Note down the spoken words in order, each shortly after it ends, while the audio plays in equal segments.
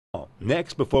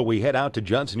Next, before we head out to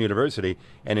Johnson University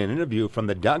and an interview from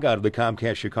the dugout of the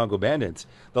Comcast Chicago Bandits,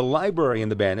 the library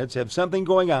and the Bandits have something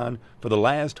going on for the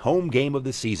last home game of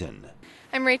the season.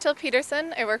 I'm Rachel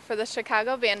Peterson. I work for the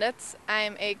Chicago Bandits.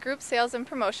 I'm a group sales and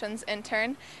promotions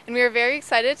intern, and we are very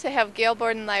excited to have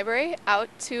GailBorden Library out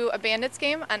to a Bandits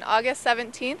game on August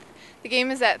 17th. The game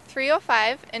is at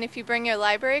 3:05, and if you bring your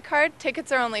library card,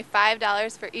 tickets are only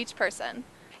 $5 for each person.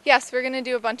 Yes, we're going to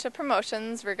do a bunch of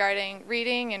promotions regarding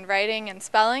reading and writing and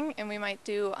spelling, and we might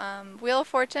do Wheel of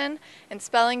Fortune and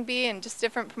Spelling Bee and just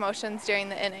different promotions during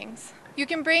the innings. You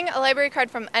can bring a library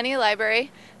card from any library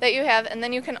that you have, and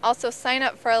then you can also sign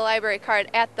up for a library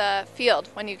card at the field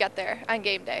when you get there on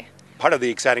game day. Part of the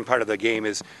exciting part of the game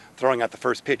is throwing out the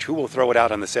first pitch. Who will throw it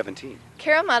out on the 17th?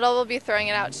 Carol Metal will be throwing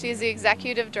it out. She's the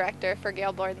executive director for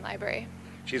GailBorden Library.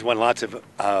 She's won lots of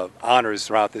honors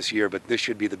throughout this year, but this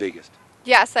should be the biggest.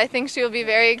 Yes, I think she will be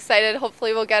very excited.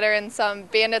 Hopefully we'll get her in some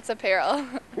Bandits apparel.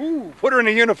 Ooh, put her in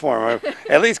a uniform, or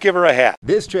at least give her a hat.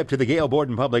 This trip to the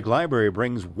GailBorden Public Library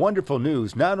brings wonderful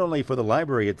news not only for the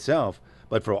library itself,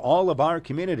 but for all of our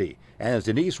community, as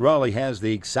Denise Raleigh has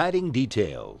the exciting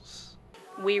details.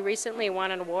 We recently won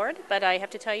an award, but I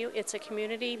have to tell you, it's a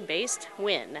community-based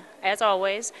win. As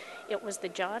always, it was the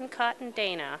John Cotton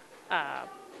Dana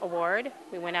Award.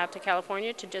 We went out to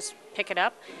California to just pick it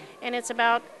up, and it's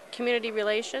about community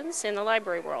relations in the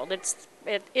library world.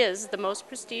 It is the most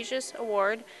prestigious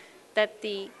award that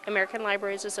the American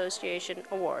Libraries Association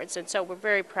awards, and so we're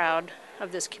very proud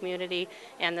of this community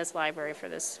and this library for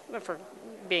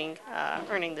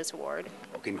earning this award.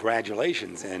 Well,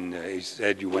 congratulations, and you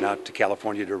said you went out to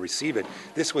California to receive it.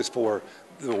 This was for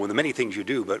the many things you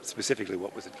do, but specifically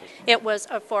what was it for? It was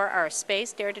for our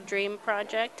Space Dare to Dream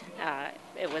project.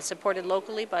 It was supported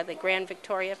locally by the Grand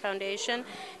Victoria Foundation,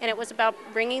 and it was about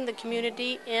bringing the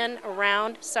community in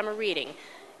around summer reading.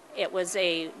 It was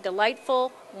a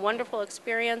delightful, wonderful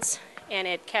experience, and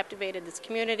it captivated this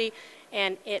community,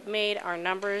 and it made our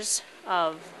numbers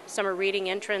of summer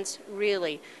reading entrants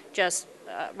really just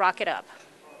rocket up.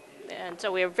 And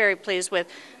so we are very pleased with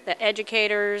the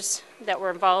educators that were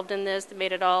involved in this, that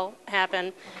made it all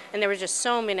happen. And there was just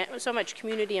so much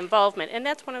community involvement, and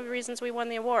that's one of the reasons we won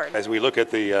the award. As we look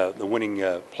at the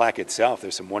winning plaque itself,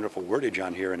 there's some wonderful wordage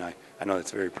on here, and I know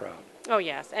that's very proud. Oh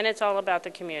yes, and it's all about the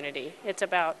community. It's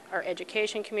about our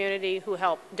education community who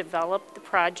helped develop the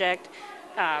project,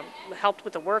 helped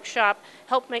with the workshop,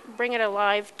 helped bring it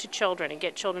alive to children and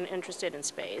get children interested in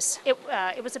space.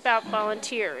 It was about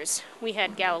volunteers. We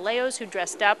had Galileos who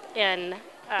dressed up in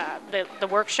the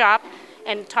workshop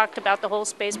and talked about the whole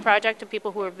space project to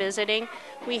people who were visiting.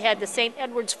 We had the St.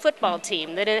 Edward's football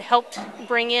team that had helped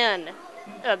bring in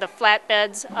the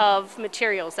flatbeds of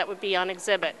materials that would be on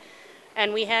exhibit.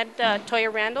 And we had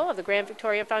Toya Randall of the Grand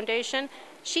Victoria Foundation.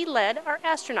 She led our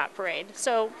astronaut parade.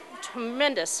 So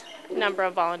tremendous number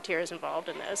of volunteers involved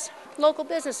in this. Local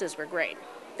businesses were great.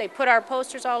 They put our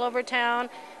posters all over town.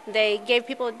 They gave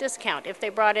people a discount if they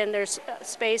brought in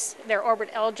their Orbit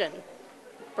Elgin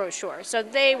brochure. So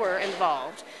they were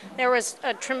involved. There was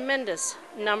a tremendous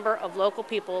number of local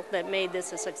people that made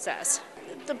this a success.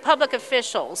 The public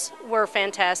officials were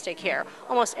fantastic here.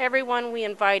 Almost everyone we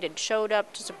invited showed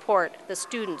up to support the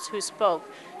students who spoke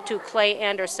to Clay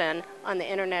Anderson on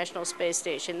the International Space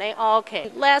Station. They all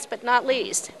came. Last but not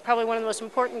least, probably one of the most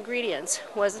important ingredients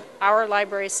was our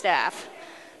library staff.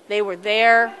 They were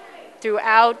there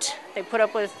throughout. They put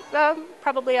up with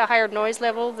probably a higher noise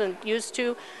level than used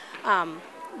to.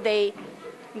 They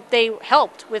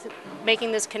helped with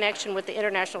making this connection with the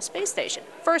International Space Station.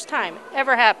 First time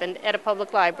ever happened at a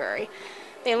public library.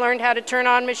 They learned how to turn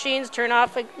on machines, turn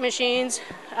off machines.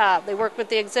 They worked with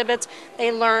the exhibits.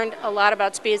 They learned a lot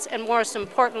about space, and most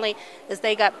importantly is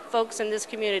they got folks in this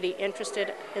community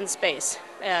interested in space.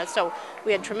 So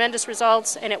we had tremendous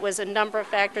results, and it was a number of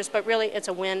factors, but really it's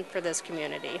a win for this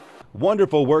community.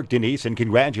 Wonderful work, Denise, and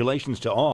congratulations to all.